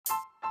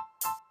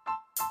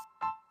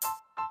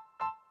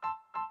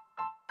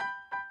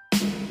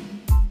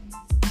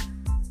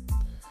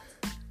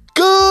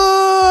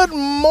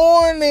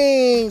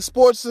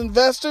sports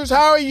investors.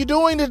 How are you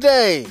doing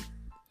today?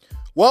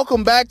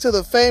 Welcome back to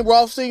the Fame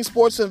Rothstein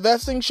Sports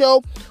Investing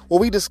Show, where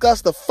we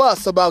discuss the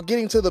fuss about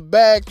getting to the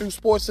bag through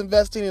sports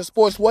investing and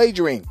sports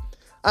wagering.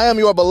 I am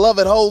your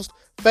beloved host,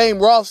 Fame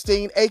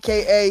Rothstein,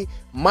 a.k.a.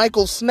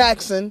 Michael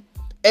Snackson,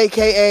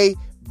 a.k.a.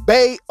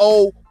 Bay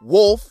O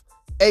Wolf,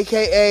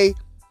 a.k.a.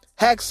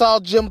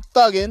 Hacksaw Jim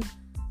Thuggin,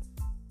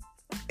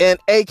 and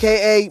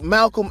a.k.a.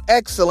 Malcolm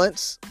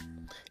Excellence.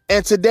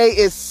 And today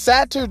is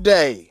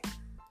Saturday,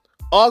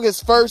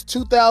 August 1st,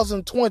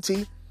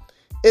 2020.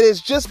 It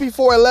is just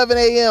before 11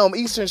 a.m.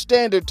 Eastern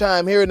Standard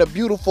Time here in the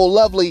beautiful,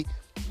 lovely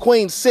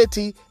Queen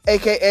City,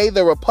 a.k.a.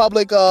 the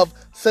Republic of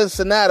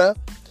Cincinnati.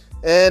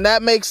 And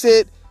that makes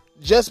it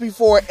just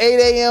before 8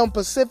 a.m.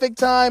 Pacific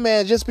Time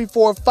and just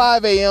before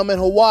 5 a.m. in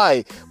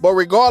Hawaii. But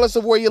regardless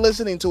of where you're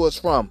listening to us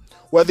from,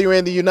 whether you're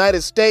in the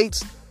United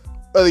States,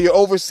 whether you're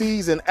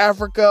overseas in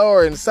Africa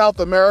or in South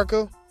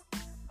America,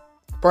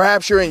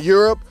 perhaps you're in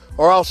Europe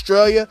or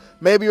Australia,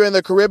 maybe you're in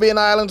the Caribbean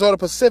islands or the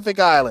Pacific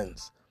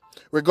Islands.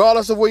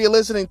 Regardless of where you're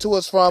listening to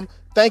us from,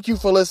 thank you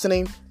for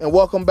listening and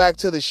welcome back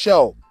to the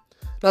show.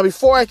 Now,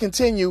 before I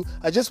continue,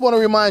 I just want to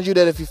remind you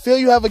that if you feel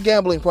you have a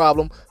gambling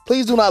problem,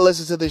 please do not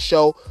listen to this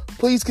show.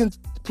 Please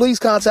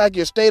contact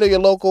your state or your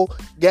local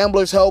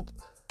Gamblers Help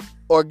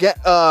or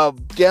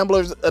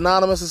Gamblers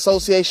Anonymous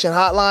Association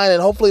hotline,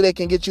 and hopefully they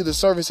can get you the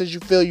services you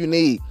feel you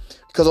need.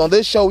 Because on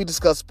this show, we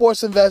discuss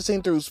sports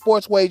investing through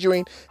sports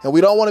wagering, and we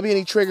don't want to be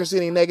any triggers to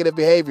any negative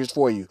behaviors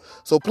for you.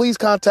 So please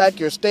contact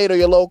your state or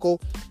your local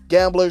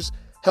Gamblers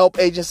Help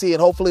agency,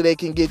 and hopefully they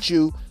can get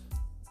you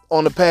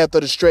on the path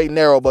of the straight and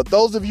narrow. But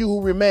those of you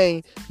who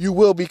remain, you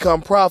will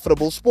become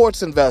profitable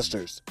sports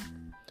investors,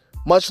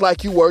 much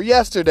like you were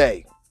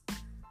yesterday.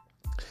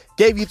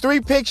 Gave you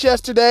 3 picks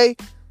yesterday.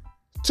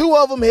 2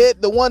 of them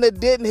hit. The one that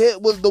didn't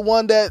hit was the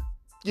one that,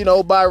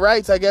 by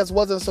rights, I guess,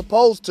 wasn't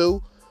supposed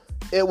to.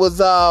 It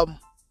was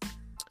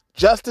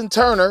Justin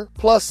Turner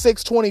plus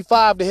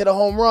 625 to hit a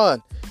home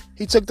run.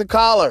 He took the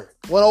collar,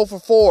 went 0 for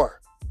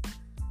 4.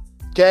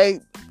 Okay?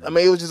 I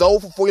mean, it was just 0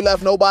 for 4. He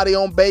left nobody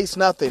on base,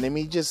 nothing. I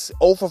mean, just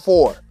 0 for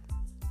 4. All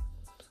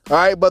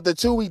right, but the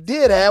 2 we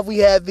did have, we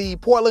had the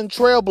Portland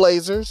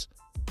Trailblazers,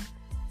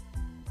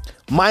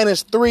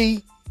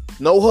 -3,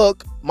 no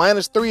hook,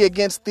 -3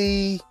 against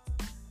the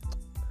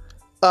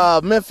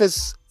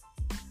Memphis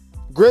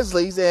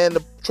Grizzlies, and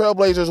the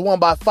Trailblazers won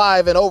by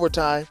 5 in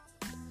overtime.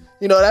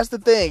 That's the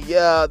thing.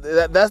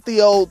 That's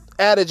the old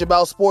adage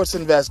about sports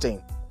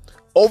investing.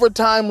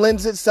 Overtime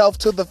lends itself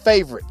to the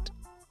favorite.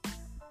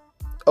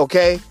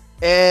 Okay?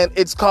 And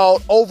it's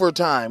called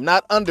overtime,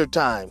 not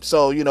undertime.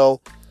 So,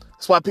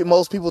 that's why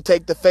most people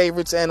take the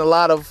favorites and a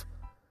lot of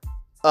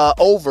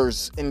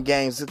overs in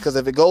games, because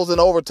if it goes in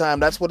overtime,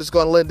 that's what it's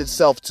going to lend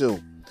itself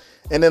to.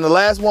 And then the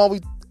last one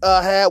we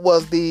had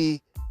was the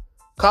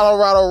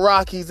Colorado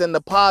Rockies and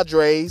the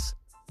Padres,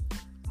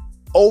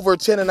 over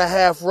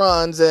 10.5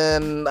 runs,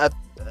 and I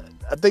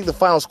think the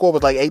final score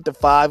was like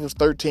 8-5. It was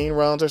 13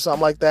 runs or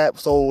something like that.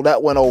 So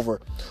that went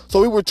over. So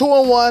we were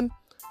 2-1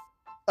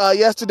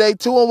 yesterday,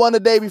 2-1 the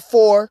day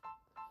before.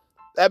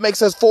 That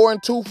makes us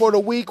 4-2 for the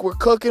week. We're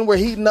cooking, we're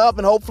heating up,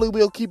 and hopefully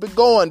we'll keep it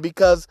going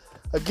because,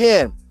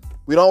 again,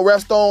 we don't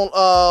rest on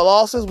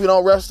losses. We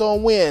don't rest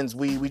on wins.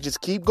 We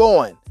just keep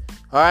going.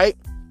 All right?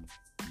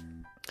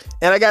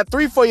 And I got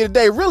 3 for you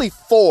today, really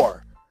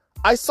 4.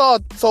 So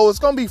it's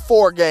going to be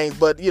 4 games,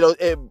 but,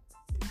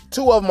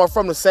 2 of them are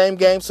from the same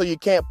game, so you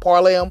can't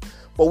parlay them.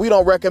 But we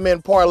don't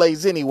recommend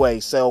parlays anyway,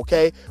 so,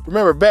 okay?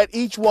 Remember, bet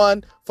each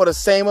one for the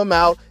same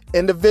amount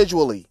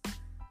individually,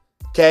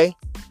 okay?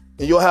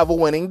 And you'll have a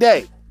winning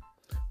day.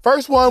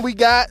 First one we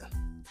got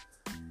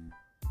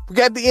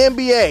the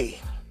NBA.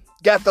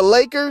 Got the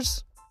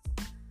Lakers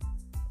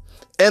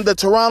and the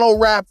Toronto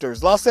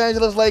Raptors. Los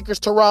Angeles Lakers,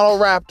 Toronto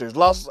Raptors.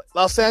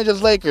 Los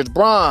Angeles Lakers,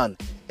 Bron,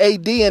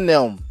 AD and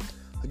them.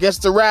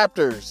 Against the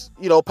Raptors,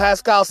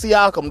 Pascal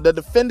Siakam, the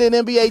defending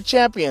NBA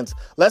champions.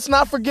 Let's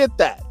not forget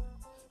that.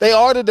 They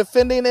are the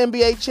defending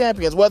NBA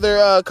champions.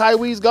 Whether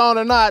Kyrie's gone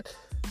or not,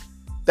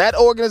 that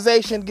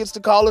organization gets to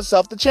call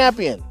itself the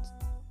champions.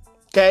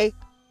 Okay?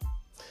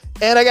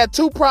 And I got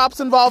 2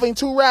 props involving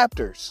 2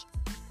 Raptors.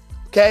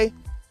 Okay?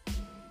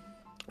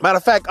 Matter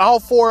of fact, all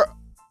 4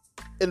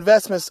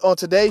 investments on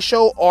today's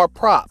show are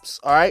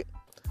props. All right?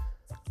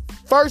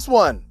 First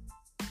one,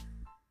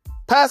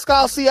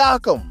 Pascal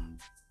Siakam.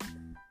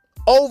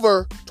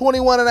 Over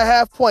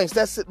 21.5 points.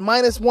 That's at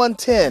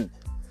 -110.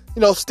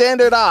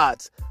 Standard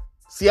odds.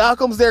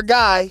 Siakam's their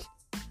guy.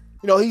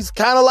 He's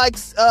kind of like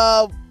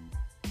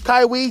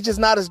Kyrie, just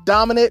not as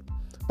dominant,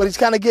 but he's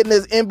kind of getting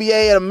his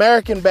NBA and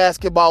American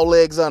basketball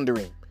legs under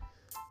him.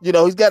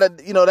 He's got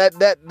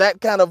that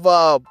kind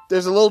of,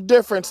 there's a little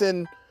difference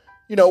in,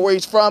 where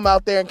he's from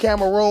out there in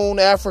Cameroon,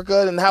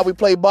 Africa, and how we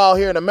play ball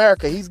here in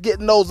America. He's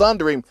getting those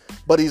under him,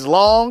 but he's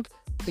long,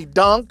 he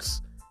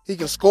dunks, he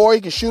can score,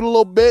 he can shoot a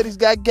little bit, he's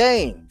got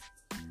game.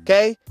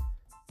 Okay?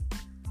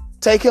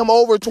 Take him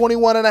over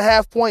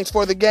 21.5 points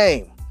for the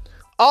game.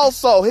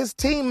 Also, his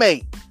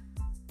teammate,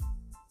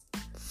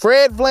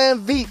 Fred Van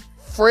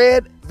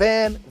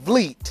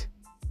Vliet,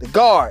 the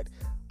guard.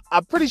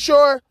 I'm pretty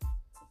sure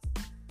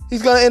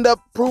he's going to end up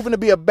proving to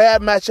be a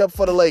bad matchup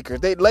for the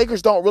Lakers.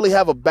 Lakers don't really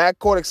have a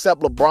backcourt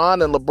except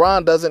LeBron, and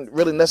LeBron doesn't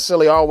really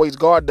necessarily always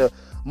guard the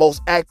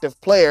most active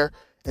player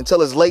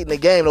until it's late in the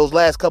game, those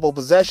last couple of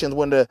possessions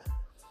when the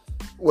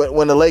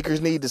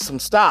Lakers needed some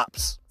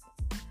stops.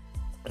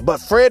 But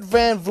Fred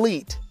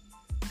VanVleet,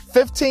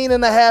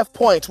 15.5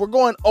 points. We're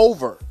going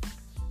over.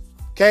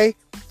 Okay?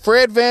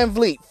 Fred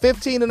VanVleet,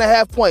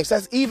 15.5 points.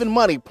 That's even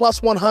money,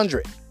 plus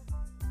 100.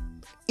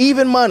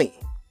 Even money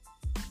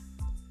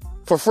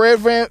for Fred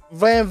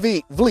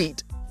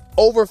VanVleet,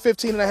 over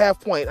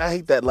 15.5 points. I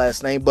hate that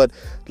last name, but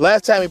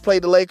last time he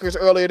played the Lakers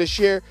earlier this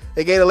year,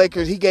 he gave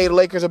the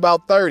Lakers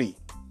about 30.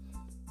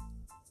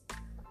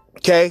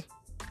 Okay?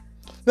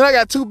 Then I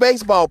got two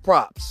baseball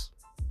props.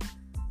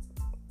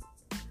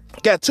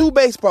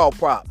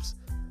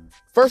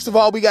 First of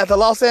all, we got the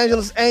Los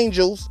Angeles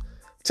Angels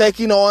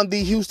taking on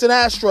the Houston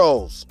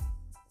Astros.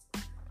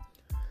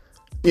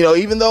 You know,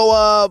 even though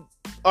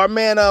our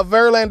man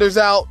Verlander's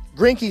out,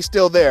 Greinke's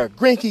still there.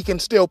 Greinke can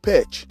still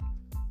pitch.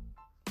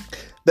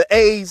 The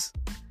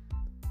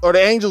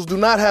Angels do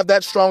not have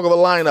that strong of a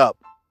lineup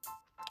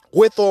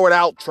with or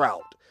without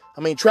Trout.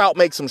 I mean, Trout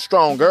makes them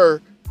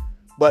stronger,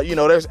 but, you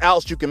know, there's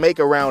outs you can make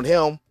around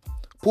him.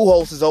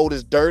 Pujols is old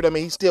as dirt. I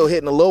mean, he's still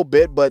hitting a little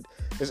bit, but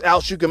there's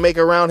outs you can make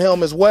around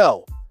him as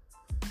well.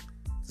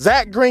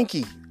 Zach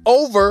Greinke,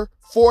 over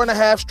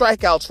 4.5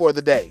 strikeouts for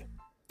the day.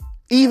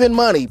 Even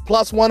money,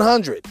 plus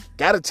 100.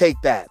 Got to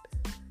take that.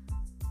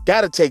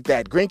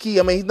 Greinke,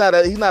 I mean, he's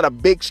not a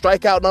big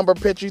strikeout number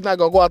pitcher. He's not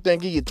going to go out there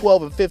and give you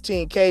 12 and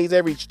 15 Ks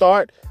every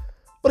start,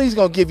 but he's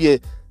going to give you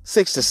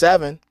 6 to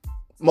 7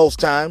 most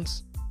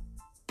times.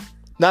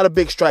 Not a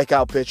big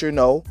strikeout pitcher,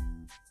 no.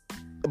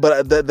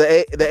 But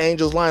the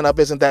Angels lineup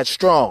isn't that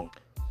strong.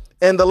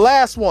 And the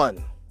last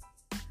one,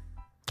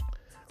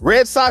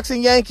 Red Sox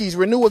and Yankees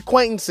renew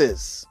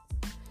acquaintances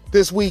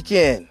this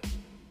weekend.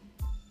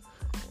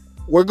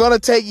 We're going to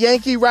take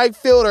Yankee right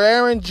fielder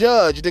Aaron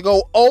Judge to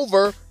go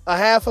over a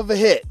half of a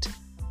hit.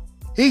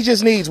 He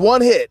just needs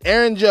one hit.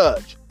 Aaron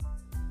Judge.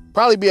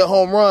 Probably be a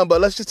home run, but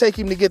let's just take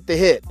him to get the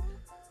hit.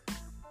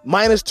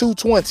 Minus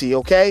 220,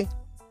 okay?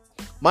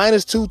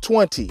 Minus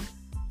 220.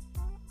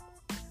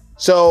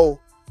 So,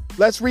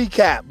 let's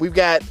recap. We've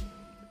got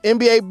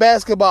NBA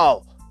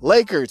basketball,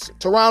 Lakers,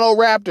 Toronto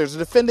Raptors, the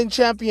defending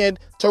champion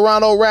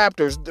Toronto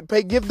Raptors.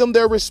 Give them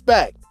their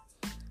respect,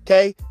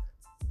 okay?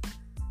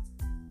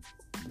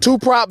 2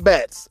 prop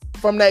bets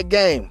from that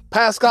game.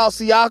 Pascal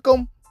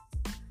Siakam,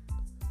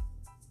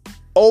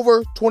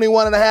 over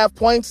 21.5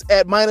 points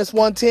at minus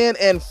 110,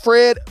 and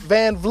Fred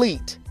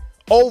VanVleet,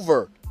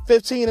 over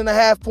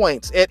 15.5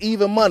 points at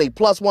even money,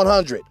 plus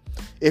 100.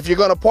 If you're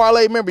going to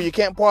parlay, remember, you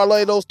can't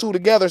parlay those two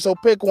together, so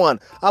pick one.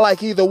 I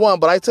like either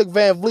one, but I took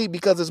VanVleet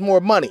because it's more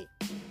money.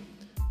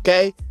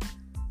 Okay?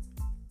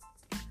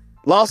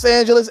 Los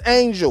Angeles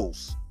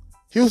Angels,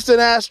 Houston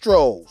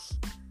Astros.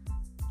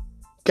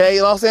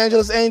 Okay, Los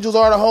Angeles Angels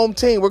are the home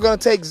team. We're going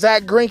to take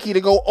Zach Greinke to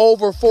go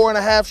over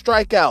 4.5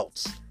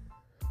 strikeouts.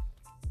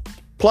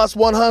 Plus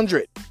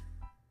 100.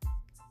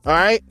 All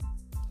right?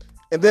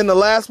 And then the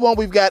last one,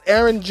 we've got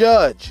Aaron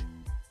Judge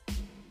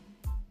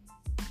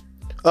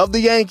of the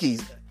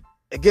Yankees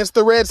against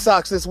the Red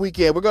Sox this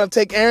weekend. We're going to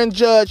take Aaron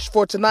Judge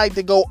for tonight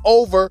to go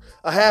over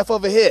a half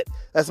of a hit.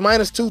 That's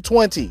minus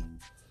 220.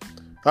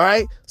 All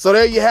right? So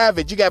there you have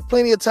it. You got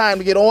plenty of time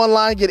to get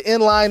online, get in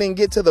line, and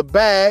get to the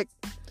bag.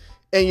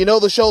 And you know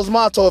the show's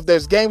motto, if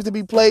there's games to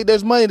be played,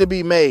 there's money to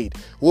be made.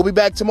 We'll be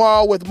back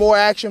tomorrow with more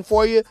action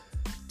for you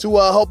to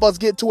help us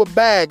get to a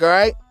bag, all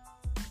right?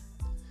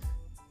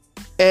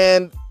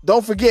 And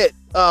don't forget,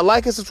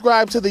 like and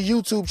subscribe to the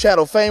YouTube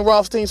channel, Fame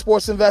Rothstein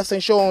Sports Investing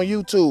Show on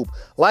YouTube.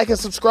 Like and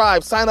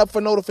subscribe. Sign up for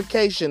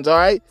notifications, all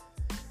right?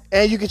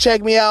 And you can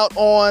check me out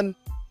on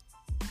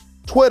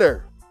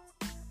Twitter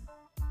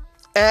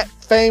at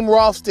Fame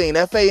Rothstein,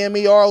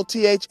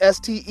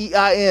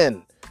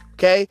 FameRothstein,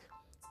 okay?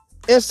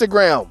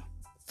 Instagram,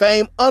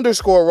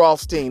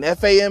 Fame_Rothstein,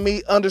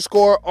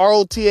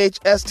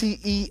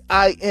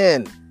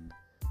 FAME_ROTHSTEIN,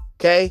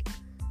 okay?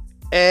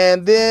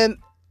 And then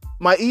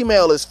my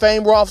email is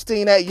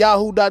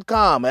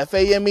famerothstein@yahoo.com,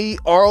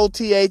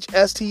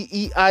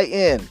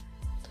 FAMEROTHSTEIN.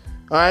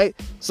 All right,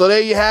 so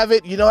there you have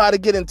it. You know how to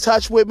get in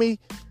touch with me.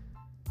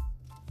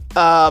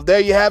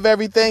 There you have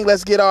everything.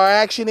 Let's get our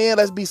action in.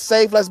 Let's be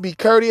safe. Let's be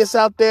courteous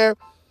out there.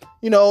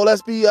 You know,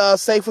 let's be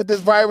safe with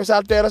this virus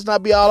out there. Let's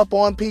not be all up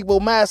on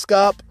people. Mask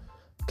up.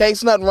 Okay,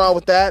 there's nothing wrong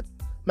with that.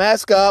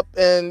 Mask up,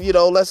 and, you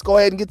know, let's go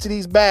ahead and get to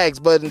these bags.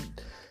 And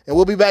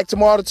we'll be back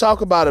tomorrow to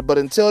talk about it. But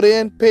until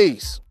then,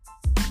 peace.